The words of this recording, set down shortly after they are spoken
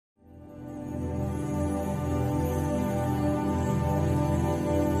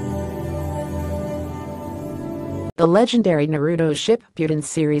The legendary Naruto Shippuden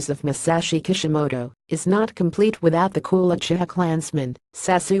series of Masashi Kishimoto is not complete without the cool Uchiha clansman,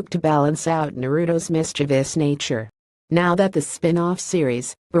 Sasuke, to balance out Naruto's mischievous nature. Now that the spin-off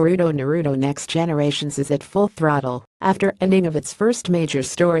series, Boruto Naruto Next Generations, is at full throttle, after ending of its first major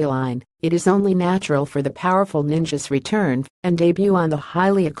storyline, it is only natural for the powerful ninja's return and debut on the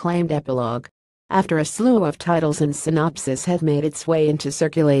highly acclaimed epilogue. After a slew of titles and synopsis had made its way into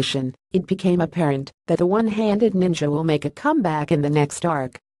circulation, it became apparent that the one-handed ninja will make a comeback in the next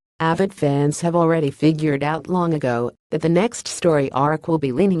arc. Avid fans have already figured out long ago that the next story arc will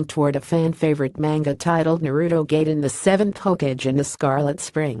be leaning toward a fan-favorite manga titled Naruto Gaiden, the Seventh Hokage and the Scarlet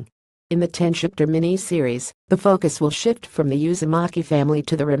Spring. In the 10-chapter mini-series, the focus will shift from the Uzumaki family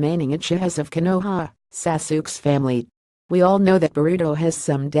to the remaining Uchihas of Konoha, Sasuke's family. We all know that Boruto has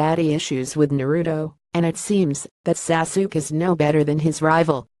some daddy issues with Naruto, and it seems that Sasuke is no better than his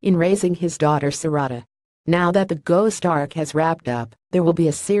rival in raising his daughter Sarada. Now that the Ghost arc has wrapped up, there will be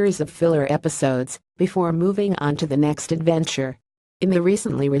a series of filler episodes before moving on to the next adventure. In the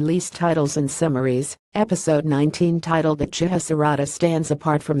recently released titles and summaries, episode 19 titled Uchiha Sarada stands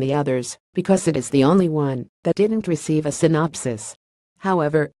apart from the others because it is the only one that didn't receive a synopsis.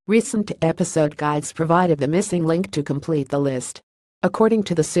 However, recent episode guides provided the missing link to complete the list. According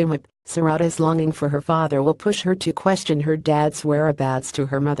to the sumip, Sarada's longing for her father will push her to question her dad's whereabouts to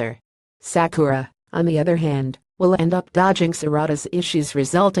her mother. Sakura, on the other hand, will end up dodging Sarada's issues,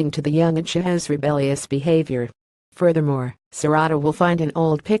 resulting to the young Uchiha's rebellious behavior. Furthermore, Sarada will find an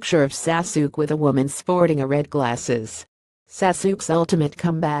old picture of Sasuke with a woman sporting a red glasses. Sasuke's ultimate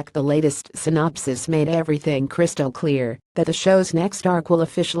comeback. The latest synopsis made everything crystal clear that the show's next arc will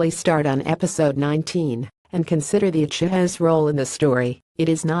officially start on episode 19, and consider the Uchiha's role in the story, it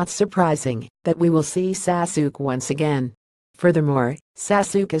is not surprising that we will see Sasuke once again. Furthermore,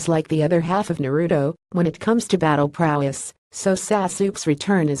 Sasuke is like the other half of Naruto when it comes to battle prowess, so Sasuke's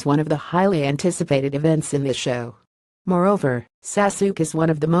return is one of the highly anticipated events in the show. Moreover, Sasuke is one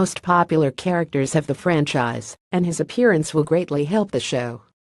of the most popular characters of the franchise, and his appearance will greatly help the show.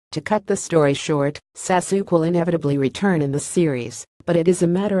 To cut the story short, Sasuke will inevitably return in the series, but it is a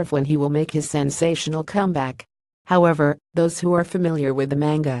matter of when he will make his sensational comeback. However, those who are familiar with the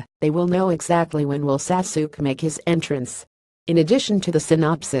manga, they will know exactly when will Sasuke make his entrance. In addition to the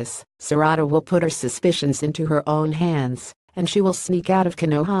synopsis, Sarada will put her suspicions into her own hands, and she will sneak out of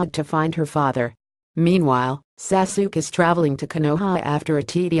Konoha to find her father. Meanwhile, Sasuke is traveling to Konoha after a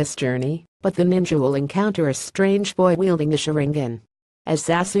tedious journey, but the ninja will encounter a strange boy wielding the Sharingan. As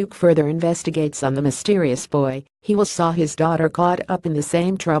Sasuke further investigates on the mysterious boy, he will saw his daughter caught up in the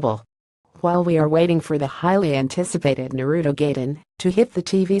same trouble. While we are waiting for the highly anticipated Naruto Gaiden to hit the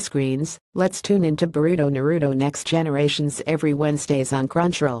TV screens, let's tune into Boruto Naruto Next Generations every Wednesdays on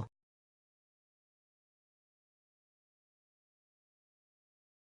Crunchyroll.